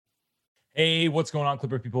Hey, what's going on,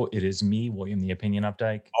 Clipper people? It is me, William the Opinion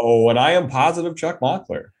Updike. Oh, and I am positive Chuck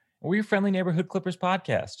Mockler. We're your friendly neighborhood Clippers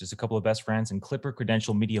podcast. Just a couple of best friends and Clipper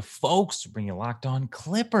credential media folks to bring you locked on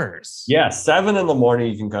Clippers. Yeah, 7 in the morning.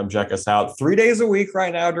 You can come check us out 3 days a week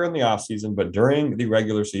right now during the off season. But during the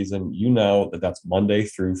regular season, you know that's Monday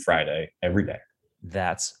through Friday every day.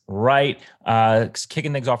 That's right.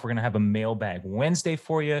 Kicking things off, we're going to have a mailbag Wednesday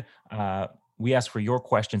for you. We ask for your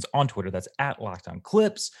questions on Twitter. That's at Locked On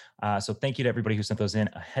Clips. So thank you to everybody who sent those in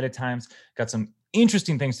ahead of time. Got some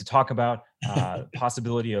interesting things to talk about.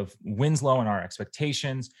 Possibility of Winslow and our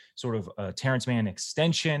expectations, sort of a Terance Mann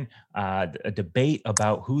extension, a debate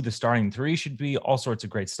about who the starting three should be, all sorts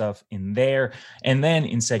of great stuff in there. And then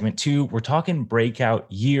in segment 2, we're talking breakout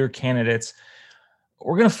year candidates.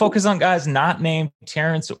 We're going to focus on guys not named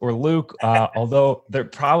Terance or Luke, although they're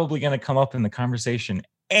probably going to come up in the conversation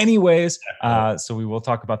anyways. So we will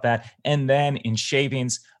talk about that. And then in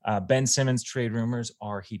shavings, Ben Simmons trade rumors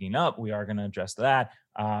are heating up. We are going to address that.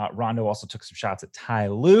 Rondo also took some shots at Ty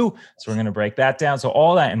Lue. So we're going to break that down. So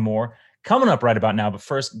all that and more coming up right about now. But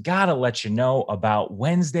first, gotta let you know about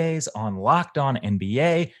Wednesdays on Locked On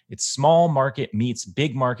NBA. It's small market meets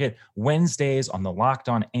big market Wednesdays on the Locked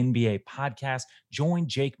On NBA podcast. Join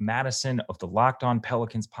Jake Madison of the Locked On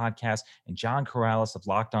Pelicans podcast and John Corrales of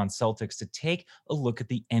Locked On Celtics to take a look at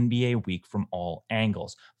the NBA week from all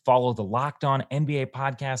angles. Follow the Locked On NBA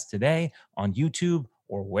podcast today on YouTube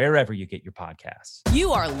or wherever you get your podcasts.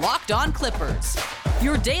 You are Locked On Clippers,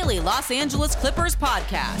 your daily Los Angeles Clippers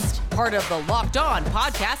podcast, part of the Locked On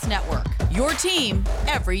Podcast Network, your team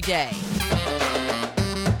every day.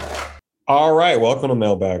 All right, welcome to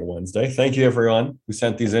Mailbag Wednesday. Thank you, everyone who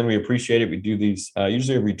sent these in. We appreciate it. We do these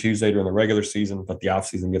usually every Tuesday during the regular season, but the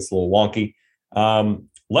offseason gets a little wonky.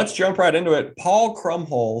 Let's jump right into it. Paul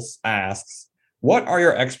Crumholes asks, what are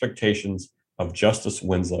your expectations of Justice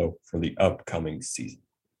Winslow for the upcoming season?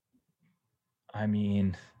 I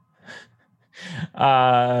mean,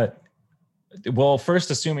 well,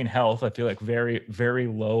 first, assuming health, I feel like very, very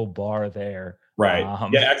low bar there. Right.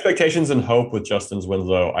 Yeah, expectations and hope with Justice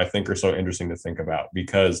Winslow, I think, are so interesting to think about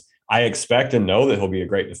because I expect and know that he'll be a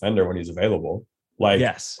great defender when he's available.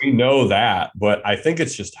 Yes, we know that, but I think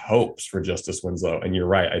it's just hopes for Justice Winslow. And you're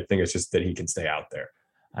right. I think it's just that he can stay out there.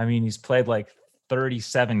 I mean, he's played like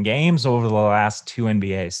 37 games over the last 2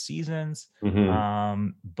 NBA seasons. Mm-hmm.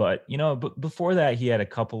 But, before that, he had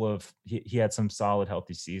he had some solid,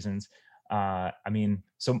 healthy seasons. I mean,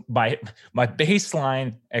 so my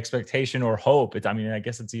baseline expectation or hope, I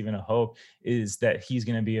guess it's even a hope, is that he's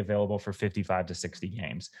going to be available for 55 to 60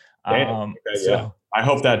 games. Okay, so I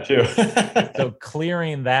hope that too. So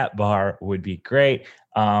clearing that bar would be great.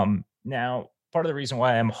 Now, part of the reason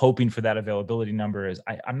why I'm hoping for that availability number is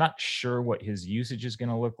I'm not sure what his usage is going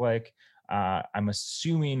to look like. I'm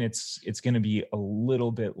assuming it's going to be a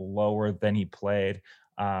little bit lower than he played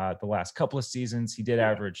the last couple of seasons. He did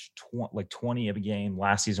average 20 a game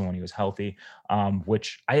last season when he was healthy,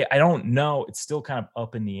 which I don't know. It's still kind of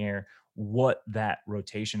up in the air what that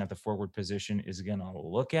rotation at the forward position is going to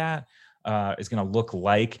look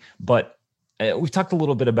like. But we've talked a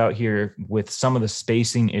little bit about here with some of the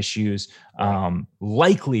spacing issues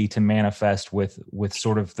likely to manifest with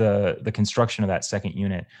sort of the construction of that second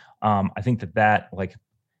unit. I think that like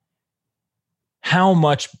how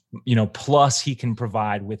much, plus he can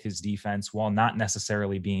provide with his defense while not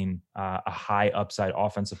necessarily being a high upside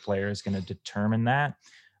offensive player is going to determine that.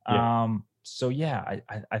 Yeah.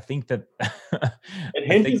 I think that it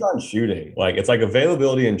hinges on shooting. Like it's like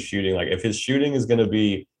availability and shooting. Like if his shooting is going to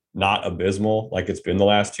be not abysmal like it's been the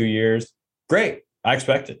last 2 years, great. I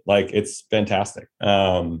expect it. Like it's fantastic.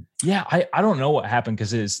 I don't know what happened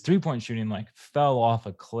because his 3-point shooting like fell off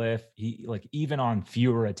a cliff. He like even on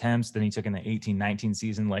fewer attempts than he took in the 18-19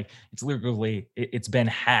 season, like it's been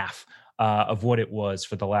half of what it was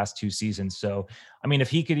for the last 2 seasons. So I mean, if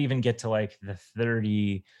he could even get to like the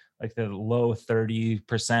low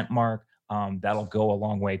 30% mark, that'll go a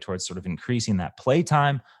long way towards sort of increasing that play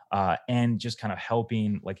time and just kind of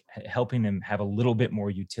helping him have a little bit more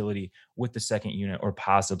utility with the second unit or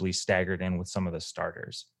possibly staggered in with some of the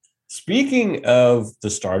starters. Speaking of the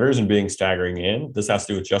starters and being staggering in, this has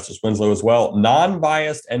to do with Justice Winslow as well.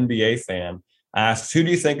 Non-biased NBA fan asks, who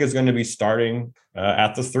do you think is going to be starting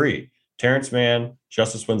at the 3? Terance Mann,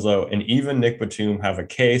 Justice Winslow, and even Nick Batum have a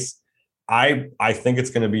case. I think it's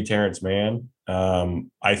going to be Terance Mann.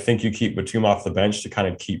 I think you keep Batum off the bench to kind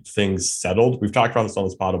of keep things settled. We've talked about this on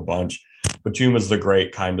this pod a bunch. Batum is the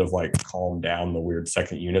great kind of like calm down the weird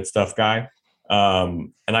second unit stuff guy.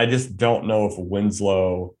 And I just don't know if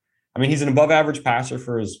Winslow, I mean, he's an above average passer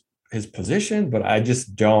for his position, but I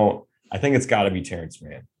think it's got to be Terance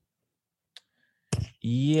Mann.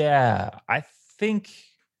 Yeah, I think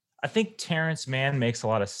Terrence Mann makes a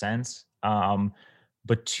lot of sense.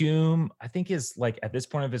 Batum, I think is like at this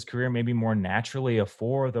point of his career, maybe more naturally a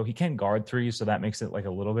 4, though he can guard 3, so that makes it like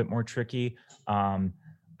a little bit more tricky.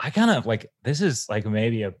 I kind of like this is like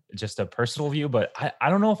maybe just a personal view, but I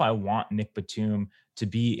don't know if I want Nick Batum to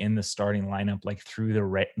be in the starting lineup like through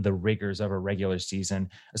the rigors of a regular season,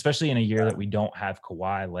 especially in a year that we don't have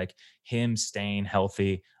Kawhi. Like him staying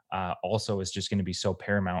healthy also is just going to be so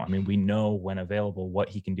paramount. I mean, we know when available what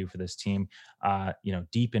he can do for this team,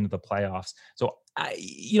 deep into the playoffs. So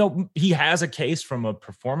he has a case from a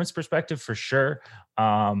performance perspective for sure.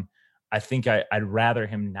 I think I'd rather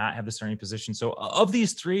him not have the starting position. So of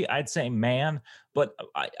these 3, I'd say Man, but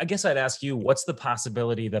I guess I'd ask you, what's the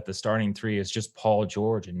possibility that the starting 3 is just Paul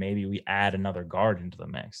George and maybe we add another guard into the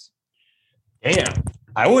mix? Damn,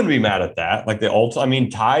 I wouldn't be mad at that. Like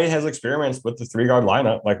Ty has experiments with the 3-guard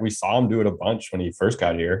lineup. Like we saw him do it a bunch when he first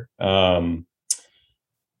got here. I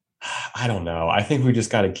don't know. I think we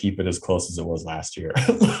just got to keep it as close as it was last year.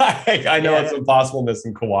 I know it's impossible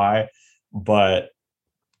missing Kawhi, but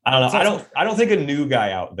I don't know. I don't think a new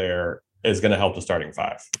guy out there is going to help the starting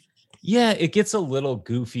 5. Yeah, it gets a little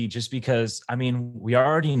goofy just because, I mean, we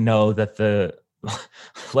already know that the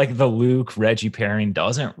Luke Reggie pairing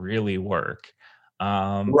doesn't really work.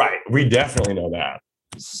 Right. We definitely know that.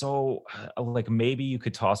 So like maybe you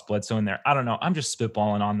could toss Bledsoe in there. I don't know. I'm just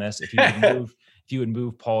spitballing on this. If you would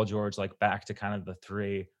move Paul George like back to kind of the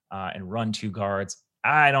 3 and run 2 guards,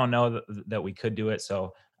 I don't know that we could do it.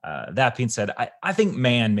 So that being said, I think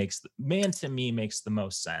Man to me makes the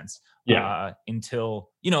most sense. Yeah. Until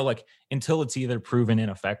it's either proven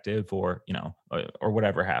ineffective or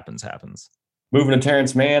whatever happens. Moving to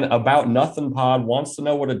Terance Mann, About Nothing Pod wants to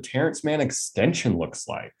know what a Terance Mann extension looks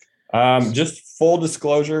like. Just full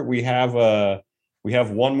disclosure, we have 1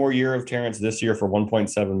 more year of Terance this year for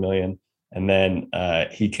 $1.7 million, and then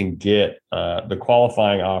he can get the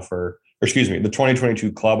qualifying offer. Or excuse me, the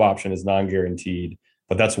 2022 club option is non-guaranteed,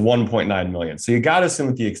 but that's $1.9 million. So you got to assume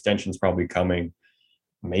that the extension's probably coming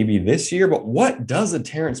maybe this year. But what does a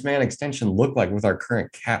Terance Mann extension look like with our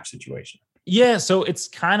current cap situation? Yeah, so it's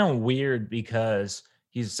kind of weird because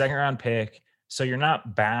he's a 2nd-round pick. So you're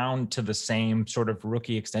not bound to the same sort of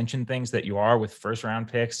rookie extension things that you are with 1st-round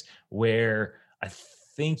picks, where I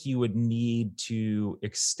think you would need to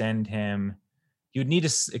extend him. You would need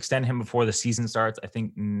to extend him before the season starts. I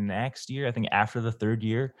think next year. I think after the 3rd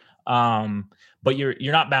year. But you're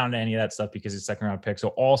not bound to any of that stuff because it's 2nd-round pick. So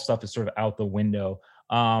all stuff is sort of out the window.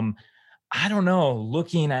 I don't know,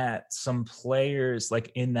 looking at some players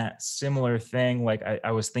like in that similar thing, like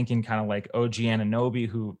I was thinking kind of like OG Anunoby,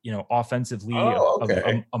 who, offensively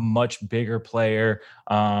a much bigger player.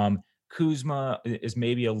 Kuzma is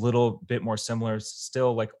maybe a little bit more similar,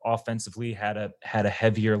 still like offensively had a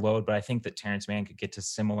heavier load, but I think that Terance Mann could get to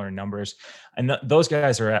similar numbers. And those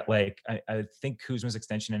guys are at like, I think Kuzma's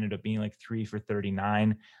extension ended up being like 3 for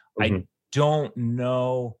 39. Mm-hmm. I don't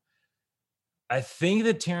know. I think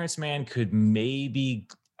that Terance Mann could maybe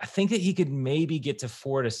get to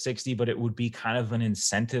 4 to 60, but it would be kind of an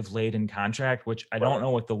incentive laden contract, which I don't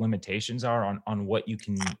know what the limitations are on what you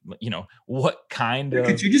can, what kind of.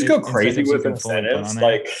 Could you just go crazy with incentives?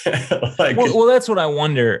 Well, that's what I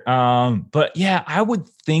wonder. But yeah, I would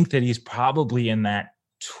think that he's probably in that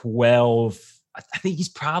 12. I think he's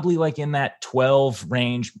probably like in that 12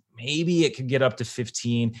 range. Maybe it could get up to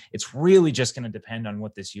 15. It's really just going to depend on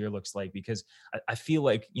what this year looks like, because I feel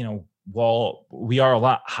like, while we are a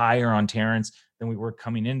lot higher on Terance than we were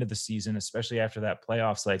coming into the season, especially after that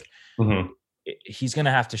playoffs, like he's going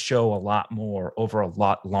to have to show a lot more over a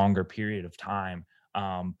lot longer period of time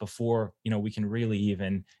before, we can really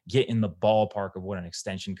even get in the ballpark of what an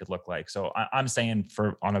extension could look like. So I'm saying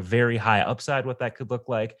on a very high upside, what that could look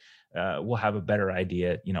like, we'll have a better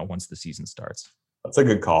idea, once the season starts. That's a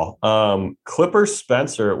good call. Clipper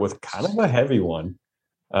Spencer with kind of a heavy one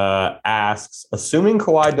asks, assuming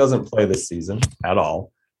Kawhi doesn't play this season at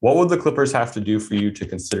all, what would the Clippers have to do for you to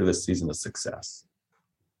consider this season a success?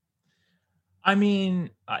 I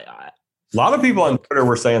mean, a lot of people on Twitter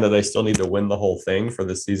were saying that they still need to win the whole thing for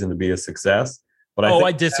this season to be a success. But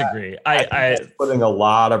I disagree. I putting a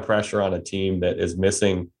lot of pressure on a team that is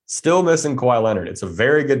still missing Kawhi Leonard. It's a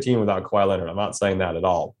very good team without Kawhi Leonard. I'm not saying that at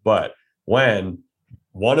all. But when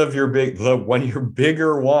your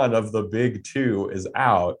bigger one of the big 2 is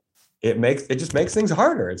out, it just makes things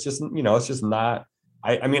harder. It's just, it's just not.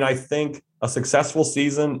 I think a successful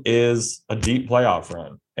season is a deep playoff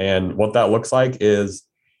run. And what that looks like is,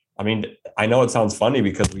 I know it sounds funny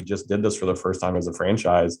because we just did this for the first time as a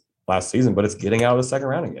franchise last season, but it's getting out of the second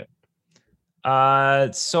round again.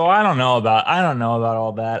 So I don't know about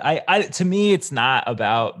all that. I to me, it's not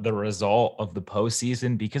about the result of the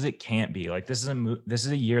postseason because it can't be. Like this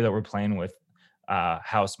is a year that we're playing with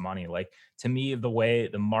house money. Like to me,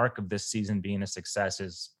 the mark of this season being a success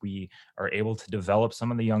is we are able to develop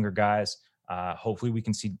some of the younger guys. Hopefully we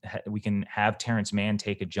can have Terance Mann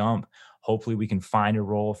take a jump. Hopefully we can find a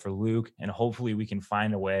role for Luke, and hopefully we can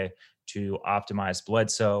find a way to optimize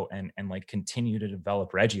Bledsoe and like continue to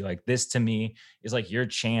develop Reggie. Like this to me is like your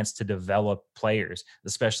chance to develop players,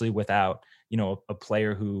 especially without, a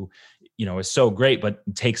player who, is so great, but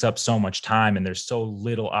takes up so much time and there's so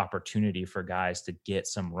little opportunity for guys to get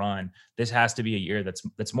some run. This has to be a year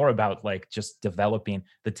that's more about like just developing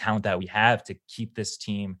the talent that we have to keep this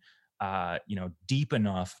team deep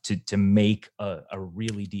enough to make a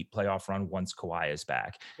really deep playoff run once Kawhi is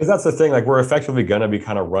back. Because that's the thing, like we're effectively going to be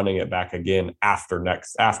kind of running it back again after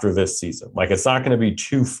this season. Like it's not going to be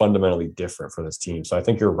too fundamentally different for this team. So I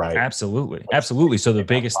think you're right. Absolutely. So the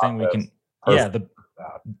biggest thing we can,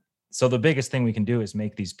 so the biggest thing we can do is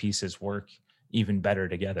make these pieces work even better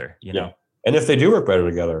together, know? And if they do work better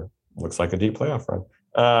together, looks like a deep playoff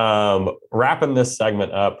run. Wrapping this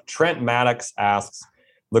segment up, Trent Maddox asks,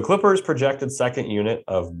 the Clippers' projected second unit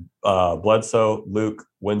of Bledsoe, Luke,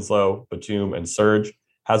 Winslow, Batum, and Serge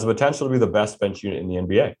has the potential to be the best bench unit in the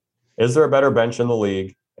NBA. Is there a better bench in the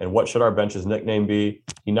league? And what should our bench's nickname be?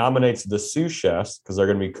 He nominates the sous chefs because they're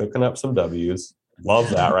going to be cooking up some W's. Love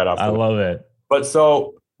that right off the I love it. But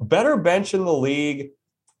so better bench in the league.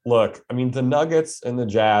 Look, I mean, the Nuggets and the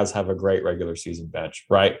Jazz have a great regular season bench,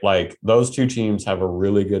 right? Like those two teams have a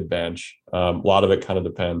really good bench. A lot of it kind of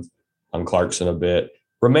depends on Clarkson a bit.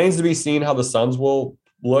 Remains to be seen how the Suns will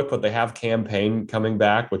look, but they have Campaign coming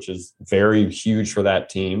back, which is very huge for that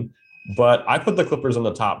team. But I put the Clippers in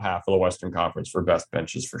the top half of the Western Conference for best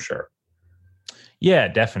benches for sure. Yeah,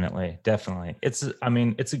 definitely. It's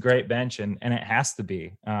a great bench and it has to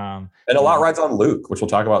be. And a lot rides on Luke, which we'll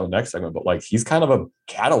talk about in the next segment, but like he's kind of a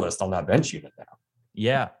catalyst on that bench unit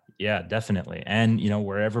now. Yeah, definitely. And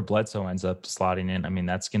wherever Bledsoe ends up slotting in, I mean,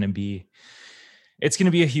 it's going to be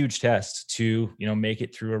a huge test to, make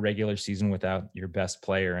it through a regular season without your best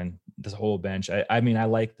player and this whole bench. I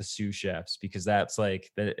like the sous chefs because that's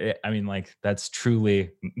like, that's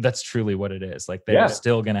truly what it is. Like they're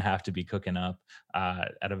still going to have to be cooking up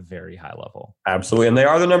at a very high level. Absolutely. And they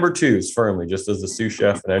are the number twos firmly, just as the sous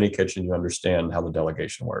chef in any kitchen, you understand how the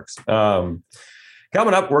delegation works.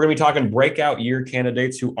 Coming up, we're going to be talking breakout year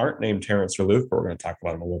candidates who aren't named Terance or Luke, but we're going to talk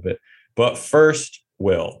about them a little bit. But first,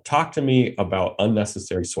 Will, talk to me about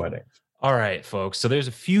unnecessary sweating. All right, folks. So there's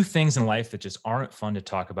a few things in life that just aren't fun to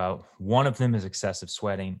talk about. One of them is excessive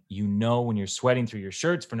sweating. When you're sweating through your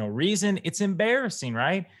shirts for no reason, it's embarrassing,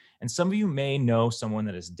 right? And some of you may know someone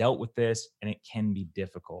that has dealt with this, and it can be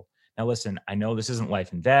difficult. Now, listen, I know this isn't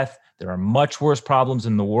life and death. There are much worse problems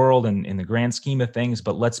in the world and in the grand scheme of things,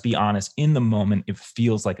 but let's be honest, in the moment, it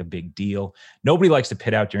feels like a big deal. Nobody likes to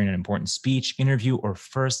pit out during an important speech, interview, or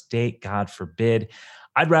first date, God forbid.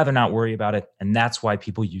 I'd rather not worry about it, and that's why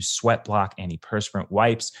people use Sweat Block antiperspirant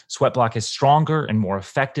wipes. Sweat Block is stronger and more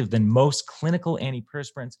effective than most clinical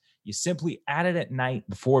antiperspirants. You simply add it at night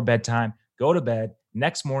before bedtime, go to bed.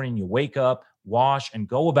 Next morning, you wake up, wash, and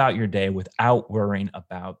go about your day without worrying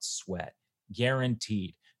about sweat.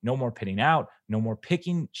 Guaranteed. No more pitting out, no more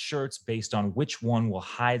picking shirts based on which one will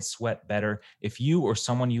hide sweat better. If you or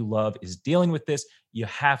someone you love is dealing with this, you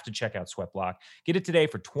have to check out Sweat Block. Get it today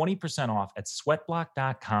for 20% off at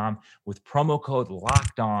sweatblock.com with promo code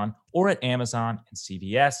LOCKEDON or at Amazon and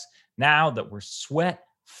CVS. Now that we're sweat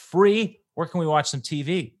free, where can we watch some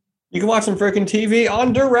TV? You can watch some freaking TV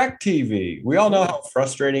on DirecTV. We all know how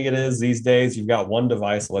frustrating it is these days. You've got one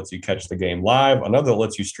device that lets you catch the game live, another that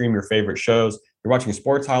lets you stream your favorite shows. You're watching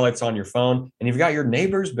sports highlights on your phone, and you've got your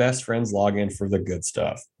neighbor's best friend's login for the good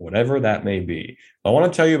stuff, whatever that may be. I want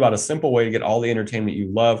to tell you about a simple way to get all the entertainment you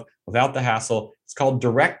love without the hassle. It's called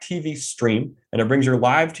DirecTV Stream, and it brings your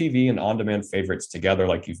live TV and on-demand favorites together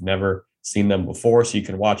like you've never seen them before, so you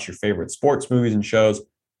can watch your favorite sports, movies, and shows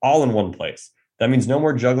all in one place. That means no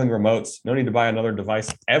more juggling remotes, no need to buy another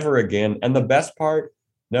device ever again. And the best part,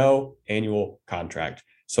 no annual contract.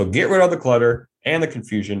 So get rid of the clutter and the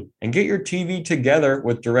confusion and get your TV together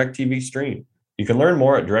with DirecTV Stream. You can learn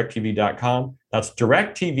more at directtv.com. That's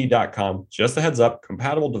directtv.com. Just a heads up,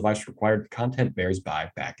 compatible device required. Content bears by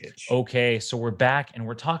package. Okay, so we're back and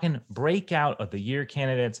we're talking breakout of the year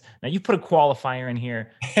candidates. Now you put a qualifier in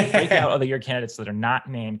here, breakout of the year candidates that are not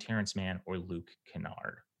named Terance Mann or Luke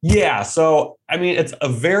Kennard. Yeah, so, I mean, it's a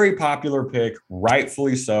very popular pick,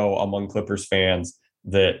 rightfully so, among Clippers fans,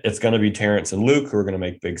 that it's going to be Terance and Luke who are going to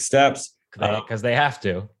make big steps. because they have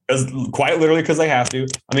to. Quite literally because they have to.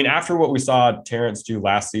 I mean, after what we saw Terance do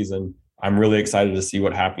last season, I'm really excited to see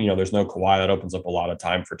what happened. There's no Kawhi. That opens up a lot of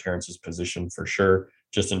time for Terance's position for sure,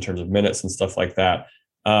 just in terms of minutes and stuff like that.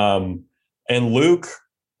 And Luke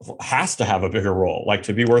has to have a bigger role, like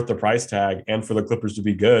to be worth the price tag and for the Clippers to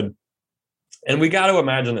be good. And we got to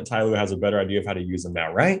imagine that Ty Lue has a better idea of how to use him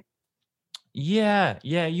now, right? Yeah,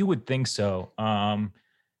 you would think so.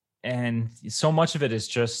 And so much of it is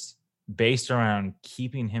just based around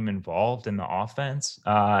keeping him involved in the offense,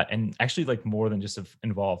 and actually like more than just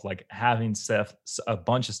involved, like having a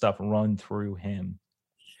bunch of stuff run through him.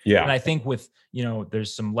 Yeah. And I think with,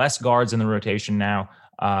 there's some less guards in the rotation now,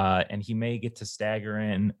 and he may get to stagger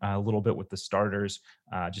in a little bit with the starters,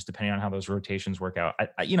 just depending on how those rotations work out.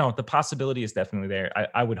 The possibility is definitely there.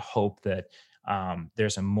 I would hope that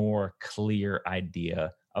there's a more clear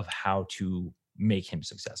idea of how to make him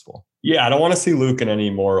successful. Yeah, I don't want to see Luke in any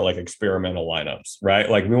more like experimental lineups, right?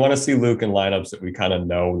 Like we want to see Luke in lineups that we kind of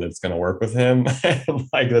know that's going to work with him, and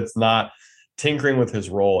like that's not tinkering with his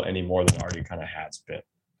role any more than already kind of has been.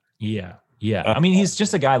 Yeah. I mean, he's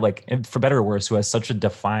just a guy, like, for better or worse, who has such a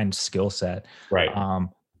defined skill set, right?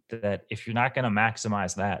 That if you're not going to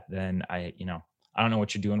maximize that, then I don't know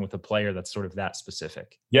what you're doing with a player that's sort of that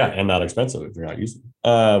specific. Yeah, and not expensive if you're not using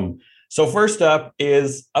it. So first up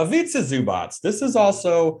is Ivica Zubac. This is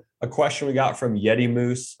also a question we got from Yeti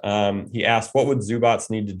Moose. He asked, what would Zubac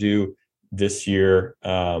need to do this year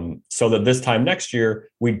so that this time next year,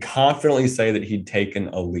 we'd confidently say that he'd taken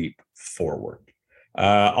a leap forward?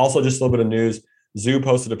 Also, just a little bit of news. Zoo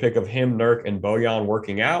posted a pic of him, Nurk, and Bojan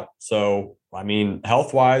working out. So, I mean,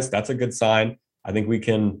 health-wise, that's a good sign. I think we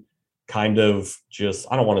can kind of just,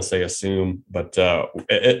 I don't want to say assume, but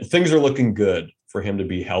things are looking good for him to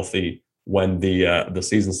be healthy when the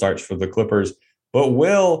season starts for the Clippers. But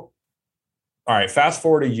all right, fast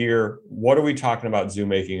forward a year. What are we talking about Zoo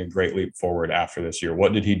making a great leap forward after this year?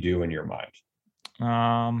 What did he do in your mind?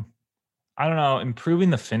 I don't know. Improving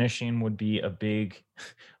the finishing would be a big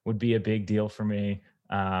deal for me.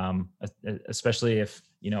 Especially if,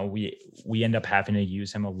 we end up having to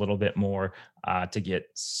use him a little bit more to get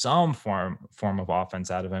some form of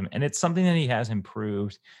offense out of him. And it's something that he has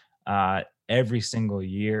improved every single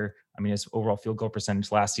year. I mean, his overall field goal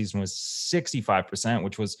percentage last season was 65%,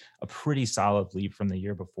 which was a pretty solid leap from the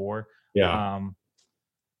year before. Yeah.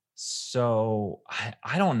 So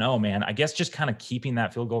I don't know, man. I guess just kind of keeping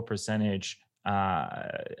that field goal percentage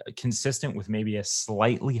consistent with maybe a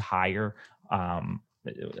slightly higher amount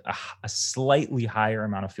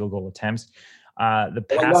of field goal attempts. The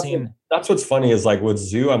passing. That's what's funny is like with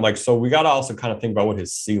Zoo, I'm like, so we got to also kind of think about what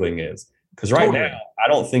his ceiling is. Because right now, I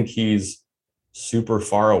don't think he's super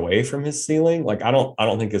far away from his ceiling. Like, I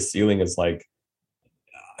don't think his ceiling is like,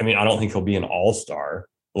 I mean, I don't think he'll be an all-star.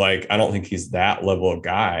 Like, I don't think he's that level of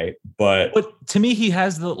guy, but to me, he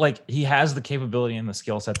has the capability and the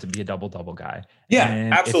skill set to be a double-double guy. Yeah,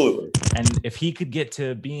 and absolutely. If he could get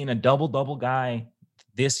to being a double-double guy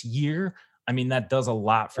this year, I mean, that does a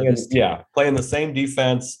lot for this team. Yeah, playing the same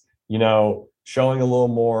defense, showing a little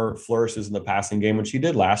more flourishes in the passing game, which he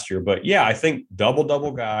did last year. But yeah, I think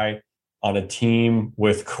double-double guy on a team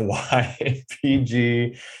with Kawhi and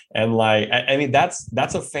PG, and like, I mean, that's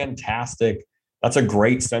a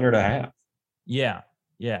great center to have. Yeah,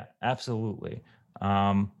 absolutely.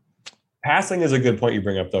 Passing is a good point you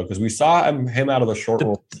bring up, though, because we saw him out of the short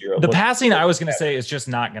roll. The passing, I was going to say, is just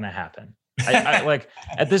not going to happen. I like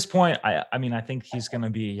at this point. I mean, I think he's going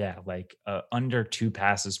to be under 2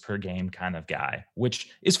 passes per game kind of guy,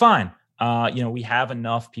 which is fine. We have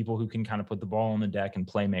enough people who can kind of put the ball on the deck and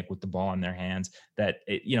play make with the ball in their hands that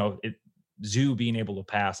Zoo being able to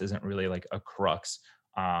pass isn't really like a crux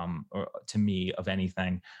or to me of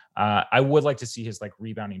anything. I would like to see his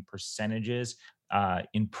rebounding percentages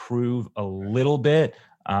improve a little bit.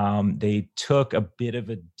 They took a bit of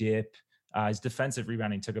a dip. His defensive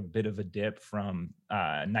rebounding took a bit of a dip from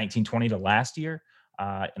 1920 to last year.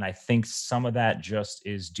 And I think some of that just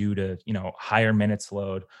is due to, higher minutes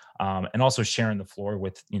load, and also sharing the floor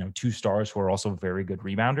with, 2 stars who are also very good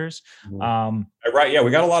rebounders. Right. Yeah.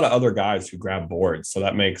 We got a lot of other guys who grab boards. So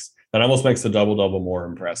that almost makes the double-double more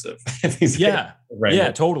impressive.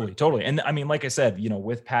 Totally. And I mean, like I said,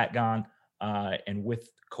 with Pat gone, and with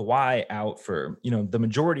Kawhi out for, the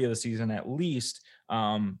majority of the season, at least,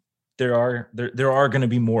 there are going to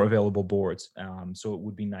be more available boards. So it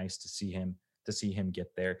would be nice to see him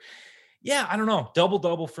get there. Yeah, I don't know.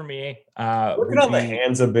 Double for me. Working on the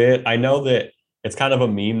hands a bit. I know that it's kind of a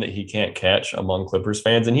meme that he can't catch among Clippers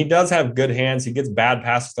fans, and he does have good hands. He gets bad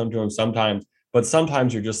passes done to him sometimes, but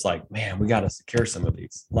sometimes you're just like, man, we got to secure some of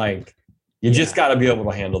these. Like, You just got to be able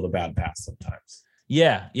to handle the bad pass sometimes.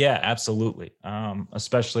 Yeah, absolutely.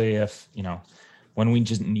 Especially if, when we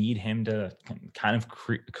just need him to kind of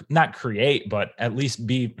not create, but at least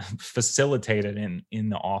be facilitated in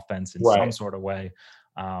the offense in some sort of way.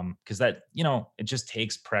 Because that, it just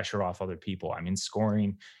takes pressure off other people. I mean,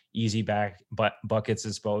 scoring easy buckets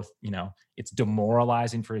is both, it's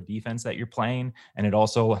demoralizing for a defense that you're playing, and it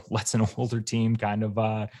also lets an older team kind of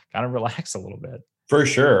relax a little bit. For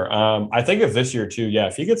sure. I think if this year too,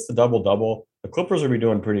 if he gets the double-double, the Clippers will be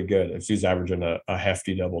doing pretty good if he's averaging a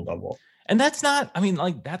hefty double-double. And that's not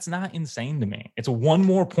insane to me. It's 1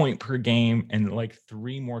 more point per game and like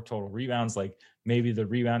 3 more total rebounds. Like maybe the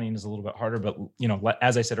rebounding is a little bit harder, but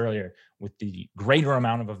as I said earlier, with the greater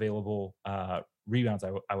amount of available rebounds,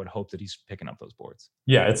 I would hope that he's picking up those boards.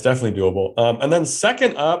 Yeah, it's definitely doable. And then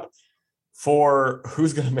second up for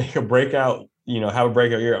who's going to make a breakout, have a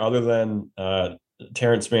breakout year other than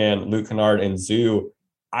Terance Mann, Luke Kennard, and Zoo.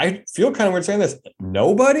 I feel kind of weird saying this.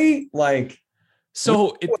 Nobody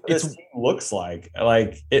So this team looks like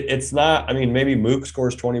it's not. I mean, maybe Mook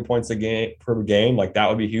scores 20 points per game. Like that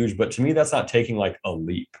would be huge. But to me, that's not taking like a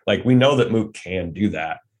leap. Like we know that Mook can do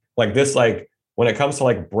that. Like this, when it comes to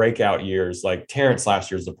like breakout years, like Terance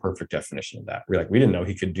last year is the perfect definition of that. We didn't know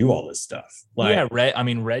he could do all this stuff.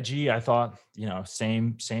 Reggie, I thought,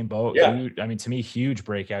 same boat. Yeah. Huge, I mean, to me, huge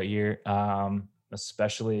breakout year.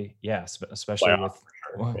 Especially playoff,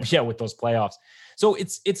 with those playoffs. So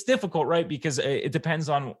it's difficult, right? Because it depends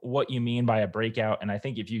on what you mean by a breakout. And I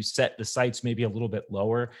think if you set the sights maybe a little bit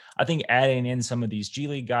lower, I think adding in some of these G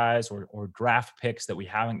League guys or draft picks that we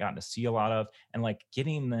haven't gotten to see a lot of, and like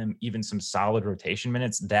getting them even some solid rotation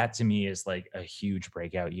minutes, that to me is like a huge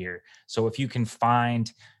breakout year. So if you can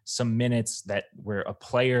find some minutes that where a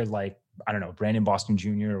player like, I don't know, Brandon Boston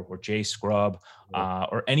Jr. or Jay Scrubb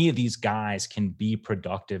or any of these guys can be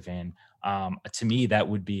productive in, to me, that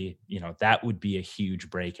would be a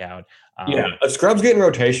huge breakout. Scrubb's getting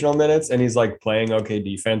rotational minutes and he's like playing okay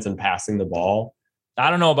defense and passing the ball.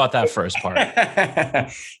 I don't know about that first part.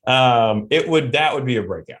 That would be a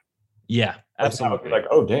breakout. Yeah, absolutely. Like,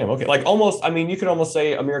 oh damn, okay. Like almost, I mean, you could almost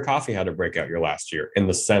say Amir Coffey had a breakout year last year in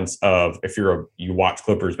the sense of if you watch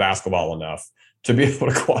Clippers basketball enough to be able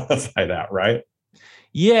to quantify that, right?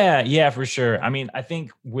 Yeah, for sure. I mean, I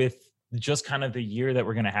think with just kind of the year that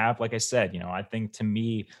we're going to have, like I said, I think to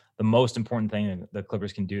me, the most important thing that the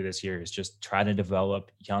Clippers can do this year is just try to develop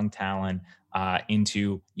young talent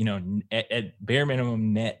into, at bare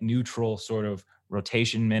minimum net neutral sort of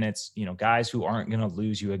rotation minutes, guys who aren't going to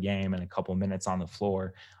lose you a game in a couple minutes on the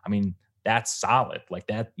floor. I mean, that's solid. Like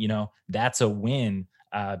that, that's a win.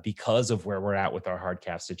 Because of where we're at with our hard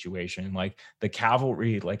cap situation, like the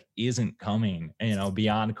cavalry, isn't coming,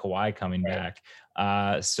 beyond Kawhi coming back.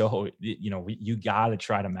 So, you got to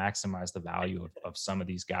try to maximize the value of some of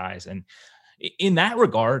these guys. And in that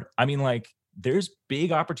regard, I mean, there's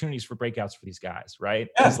big opportunities for breakouts for these guys, right?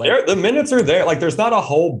 Yeah, the minutes are there. Like, there's not a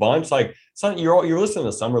whole bunch. Like, you're listening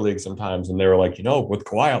to Summer League sometimes, and they were like, with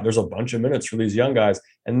Kawhi out, there's a bunch of minutes for these young guys.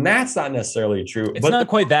 And that's not necessarily true. It's not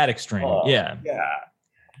quite that extreme. Yeah.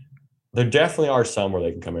 There definitely are some where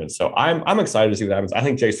they can come in. So I'm excited to see what happens. I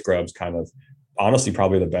think Jay Scrubb's kind of honestly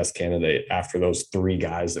probably the best candidate after those 3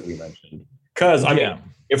 guys that we mentioned. Because I mean,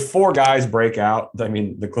 if 4 guys break out, I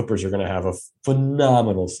mean, the Clippers are going to have a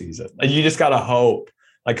phenomenal season. You just got to hope,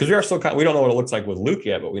 because we are still we don't know what it looks like with Luke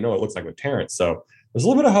yet, but we know what it looks like with Terance. So there's a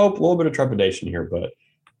little bit of hope, a little bit of trepidation here, but I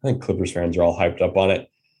think Clippers fans are all hyped up on it.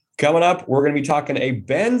 Coming up, we're going to be talking a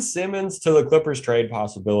Ben Simmons to the Clippers trade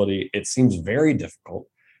possibility. It seems very difficult.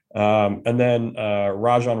 And then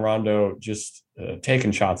Rajon Rondo just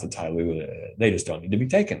taking shots at Ty Lue. They just don't need to be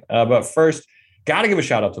taken. But first, got to give a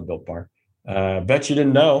shout out to Built Bar. Bet you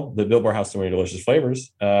didn't know that Built Bar has so many delicious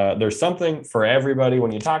flavors. There's something for everybody.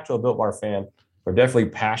 When you talk to a Built Bar fan, they're definitely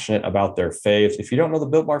passionate about their faves. If you don't know the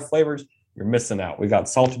Built Bar flavors, you're missing out. We got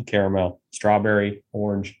salted caramel, strawberry,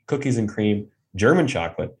 orange, cookies and cream, German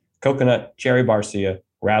chocolate, coconut, cherry barcia,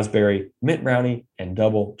 raspberry, mint brownie, and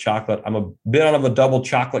double chocolate. I'm a bit on a double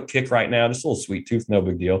chocolate kick right now, just a little sweet tooth, no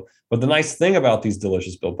big deal. But the nice thing about these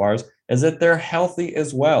delicious Built Bars is that they're healthy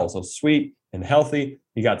as well. So sweet and healthy.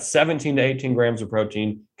 You got 17 to 18 grams of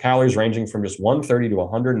protein, calories ranging from just 130 to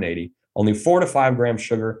 180, only 4 to 5 grams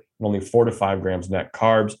sugar, and only 4 to 5 grams net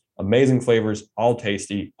carbs. Amazing flavors, all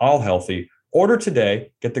tasty, all healthy. Order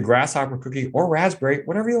today, get the grasshopper cookie or raspberry,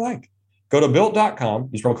 whatever you like. Go to built.com,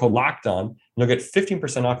 use promo code LOCKEDON, and you'll get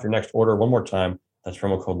 15% off your next order. One more time, that's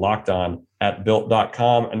promo code LOCKEDON at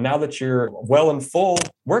built.com. And now that you're well and full,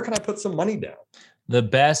 where can I put some money down? The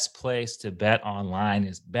best place to bet online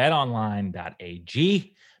is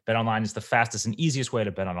betonline.ag. BetOnline is the fastest and easiest way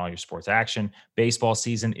to bet on all your sports action. Baseball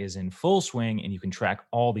season is in full swing, and you can track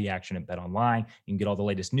all the action at BetOnline. You can get all the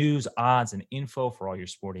latest news, odds, and info for all your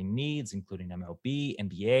sporting needs, including MLB,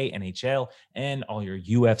 NBA, NHL, and all your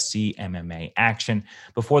UFC, MMA action.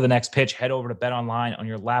 Before the next pitch, head over to BetOnline on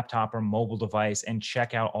your laptop or mobile device and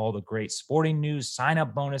check out all the great sporting news,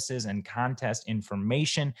 sign-up bonuses, and contest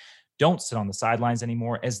information. Don't sit on the sidelines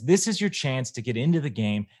anymore, as this is your chance to get into the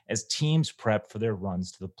game as teams prep for their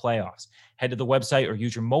runs to the playoffs. Head to the website or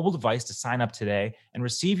use your mobile device to sign up today and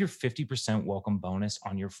receive your 50% welcome bonus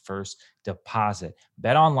on your first deposit.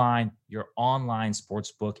 BetOnline, your online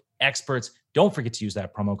sportsbook experts. Don't forget to use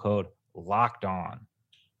that promo code Locked On.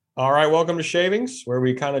 All right, welcome to Shavings, where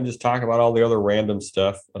we kind of just talk about all the other random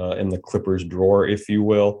stuff in the Clippers drawer, if you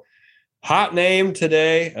will. Hot name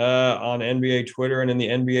today on NBA Twitter and in the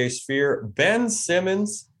NBA sphere, Ben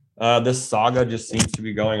Simmons. This saga just seems to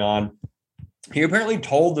be going on. He apparently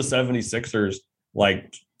told the 76ers,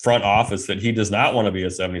 front office, that he does not want to be a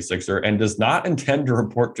 76er and does not intend to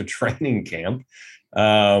report to training camp,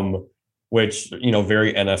 which,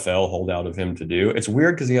 very NFL holdout of him to do. It's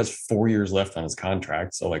weird because he has 4 years left on his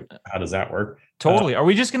contract. So, how does that work? Totally. Are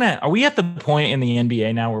we at the point in the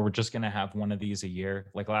NBA now where we're just going to have one of these a year?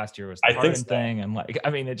 Like last year was the Harden thing. And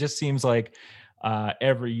it just seems like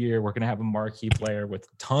every year we're going to have a marquee player with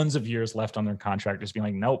tons of years left on their contract just being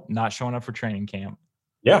like, nope, not showing up for training camp.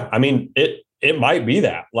 Yeah. It might be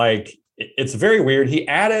that. It's very weird. He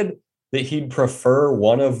added that he'd prefer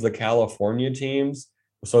one of the California teams.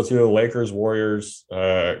 So it's either the Lakers, Warriors,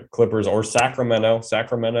 Clippers, or Sacramento.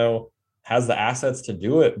 Sacramento has the assets to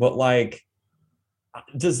do it. But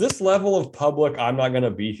does this level of public "I'm not going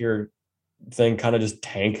to be here" thing kind of just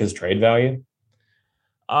tank his trade value?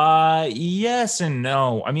 Yes and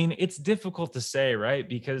no. It's difficult to say, right?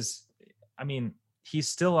 Because he's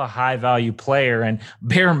still a high value player, and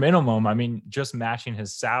bare minimum, just matching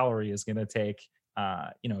his salary is going to take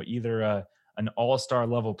either an all-star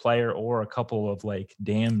level player or a couple of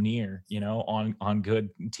damn near, on good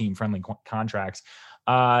team friendly contracts.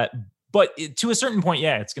 But to a certain point,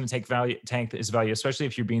 yeah, it's going to tank his value, especially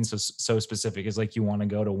if you're being so specific as you want to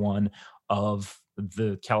go to one of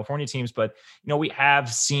the California teams. But, we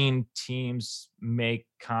have seen teams make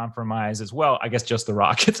compromise as well. I guess just the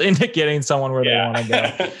Rockets into getting someone where they want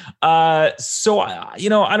to go. So, I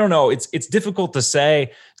don't know. It's difficult to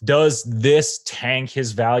say, does this tank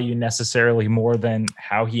his value necessarily more than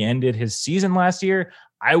how he ended his season last year?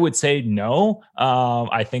 I would say no.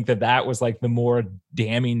 I think that was the more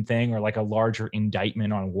damning thing, or a larger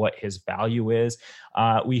indictment on what his value is.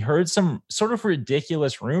 We heard some sort of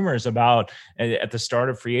ridiculous rumors about at the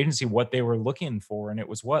start of free agency what they were looking for, and it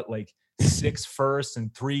was 6 firsts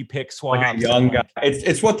and 3 pick swaps. Like a young guy.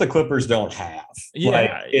 It's what the Clippers don't have.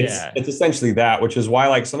 It's essentially that, which is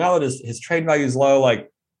why so now that his trade value is low,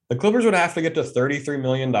 the Clippers would have to get to $33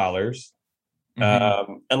 million.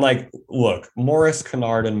 Look, Morris,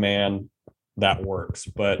 Kennard, and Mann, that works,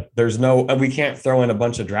 but we can't throw in a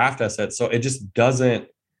bunch of draft assets. So it just doesn't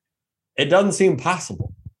seem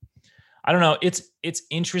possible. I don't know. It's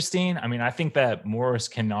interesting. I think that Morris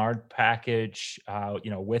Kennard package,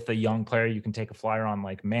 with a young player, you can take a flyer on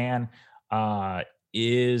Mann,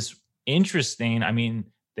 is interesting.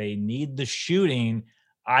 They need the shooting.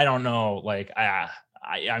 I don't know. I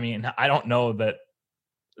don't know that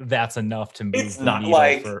that's enough to move it's the not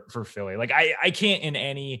needle for Philly. I can't in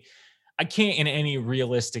any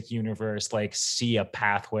realistic universe see a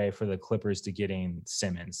pathway for the Clippers to getting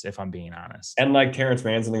Simmons, if I'm being honest. And Terance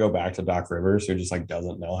Mann's gonna go back to Doc Rivers, who just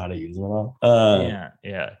doesn't know how to use them all.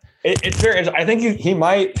 It's very. I think he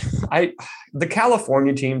might. The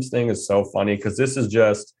California teams thing is so funny because this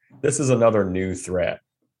is another new threat.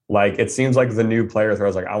 It seems like the new player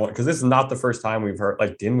throws I want, because this is not the first time we've heard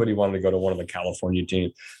Dinwiddie wanted to go to one of the California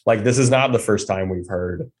teams. This is not the first time we've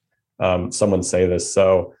heard someone say this.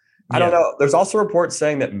 So I don't know. There's also reports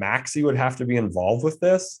saying that Maxey would have to be involved with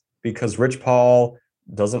this because Rich Paul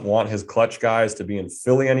doesn't want his clutch guys to be in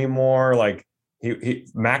Philly anymore.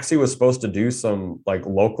 Maxey was supposed to do some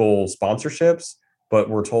local sponsorships, but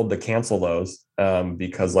we're told to cancel those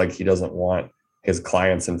because he doesn't want his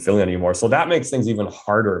clients in Philly anymore. So that makes things even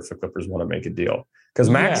harder if the Clippers want to make a deal, because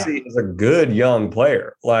Maxey is a good young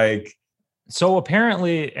player. So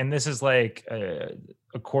apparently, and this is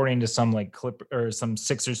according to some Clipper or some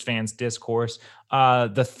Sixers fans discourse,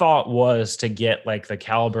 the thought was to get the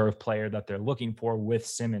caliber of player that they're looking for, with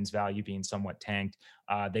Simmons' value being somewhat tanked.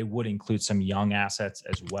 They would include some young assets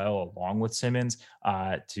as well, along with Simmons,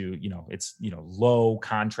 to, it's, low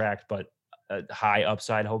contract, but a high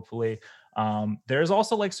upside, hopefully. There's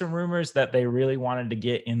also some rumors that they really wanted to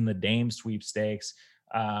get in the Dame sweepstakes.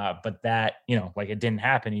 But that, like it didn't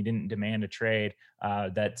happen. He didn't demand a trade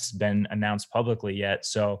that's been announced publicly yet.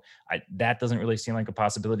 So that doesn't really seem like a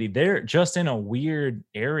possibility. They're just in a weird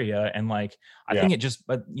area. And like, I think it just,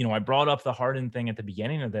 but I brought up the Harden thing at the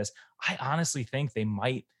beginning of this. I honestly think they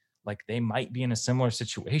might be in a similar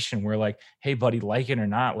situation where like, hey buddy, like it or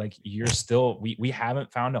not, like you're still, we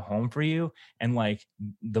haven't found a home for you. And like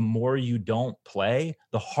the more you don't play,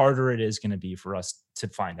 the harder it is going to be for us to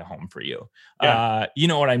find a home for you. You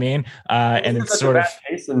know what I mean? And it's sort of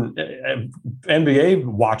taste, and NBA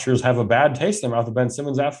watchers have a bad taste in their mouth of Ben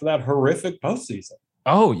Simmons after that horrific postseason.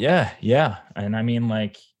 Oh yeah. And I mean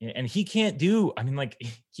like, and he can't do, I mean like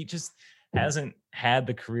he just hasn't had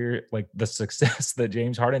the career, like the success that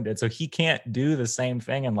James Harden did. So he can't do the same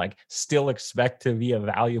thing and like still expect to be a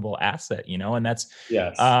valuable asset, and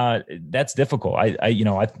that's difficult.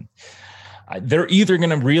 They're either going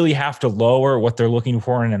to really have to lower what they're looking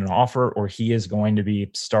for in an offer, or he is going to be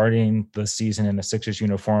starting the season in a Sixers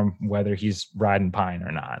uniform, whether he's riding pine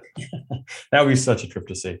or not. That would be such a trip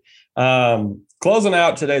to see. Closing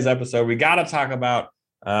out today's episode, we got to talk about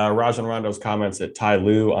Rajon Rondo's comments at Ty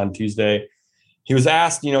Lue on Tuesday. He was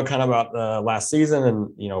asked, kind of about last season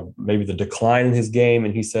and, maybe the decline in his game.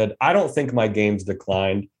 And he said, "I don't think my game's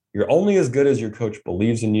declined. You're only as good as your coach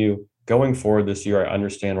believes in you. Going forward this year, I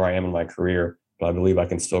understand where I am in my career, but I believe I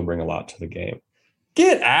can still bring a lot to the game."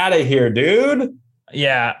 Get out of here, dude.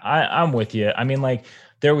 Yeah, I'm with you. I mean, like,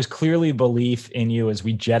 there was clearly belief in you as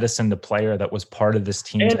we jettisoned a player that was part of this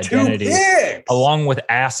team's identity, along with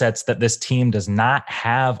assets that this team does not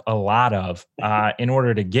have a lot of in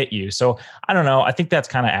order to get you. So I don't know. I think that's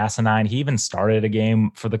kind of asinine. He even started a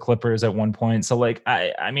game for the Clippers at one point. So like,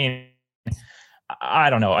 I mean, I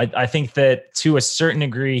don't know. I think that to a certain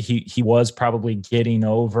degree, he was probably getting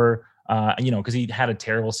over, because he had a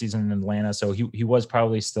terrible season in Atlanta. So he was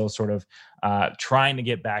probably still sort of trying to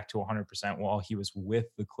get back to 100% while he was with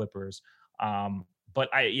the Clippers. But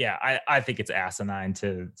I think it's asinine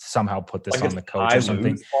to somehow put this on the coach or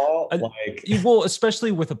something. Well,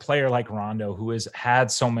 especially with a player like Rondo, who has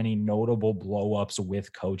had so many notable blow-ups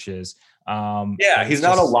with coaches. He's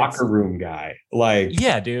not a locker room guy.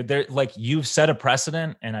 Dude, they're like, you've set a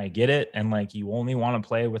precedent, and I get it. And like, you only want to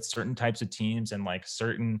play with certain types of teams and like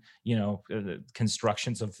certain,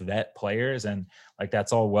 constructions of vet players. And like,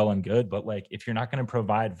 that's all well and good. But like, if you're not going to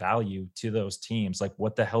provide value to those teams, like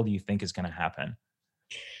what the hell do you think is going to happen?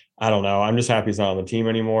 I don't know. I'm just happy he's not on the team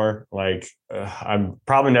anymore. Like, I'm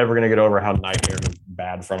probably never going to get over how nightmare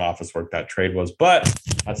bad front office work that trade was, but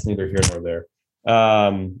that's neither here nor there.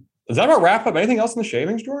 Is that about wrap up? Anything else in the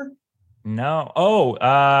shavings drawer? No. Oh,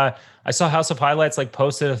 I saw House of Highlights like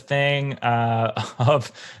posted a thing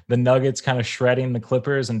of the Nuggets kind of shredding the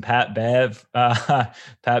Clippers, and Pat Bev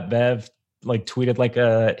like tweeted like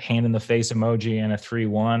a hand in the face emoji and a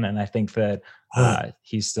 3-1. And I think that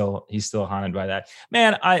he's still haunted by that.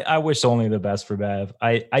 Man, I wish only the best for Bev.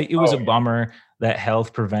 It was a bummer that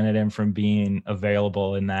health prevented him from being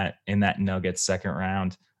available in that Nuggets second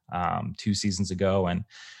round 2 seasons ago. And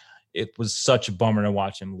it was such a bummer to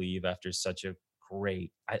watch him leave after such a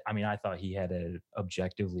great, I thought he had an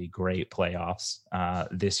objectively great playoffs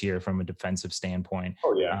this year from a defensive standpoint.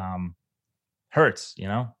 Oh yeah. Hurts,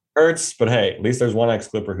 Hurts, but hey, at least there's one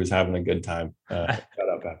ex-Clipper who's having a good time. Shout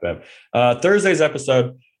out, Pat Bev. Thursday's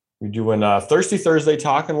episode, we're doing Thirsty Thursday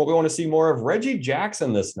talk, and what we want to see more of Reggie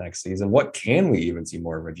Jackson this next season. What can we even see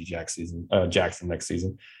more of Reggie Jackson next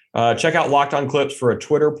season? Check out Locked On Clips for a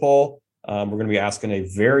Twitter poll. We're going to be asking a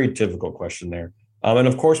very difficult question there. And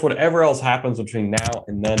of course, whatever else happens between now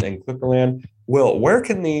and then in Clipperland, where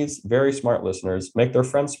can these very smart listeners make their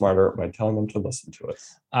friends smarter by telling them to listen to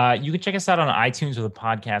us? You can check us out on iTunes or the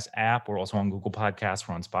podcast app. We're also on Google Podcasts.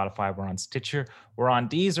 We're on Spotify. We're on Stitcher. We're on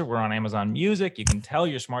Deezer. We're on Amazon Music. You can tell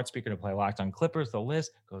your smart speaker to play Locked On Clippers. The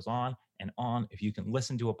list goes on and on. If you can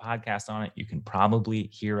listen to a podcast on it, you can probably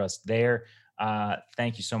hear us there.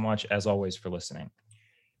 Thank you so much, as always, for listening.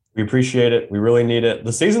 We appreciate it. We really need it.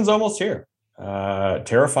 The season's almost here.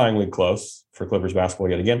 Terrifyingly close for Clippers basketball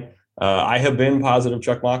yet again. I have been positive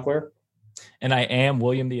Chuck Mockler. And I am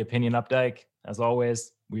William the Opinion Updike. As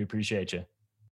always, we appreciate you.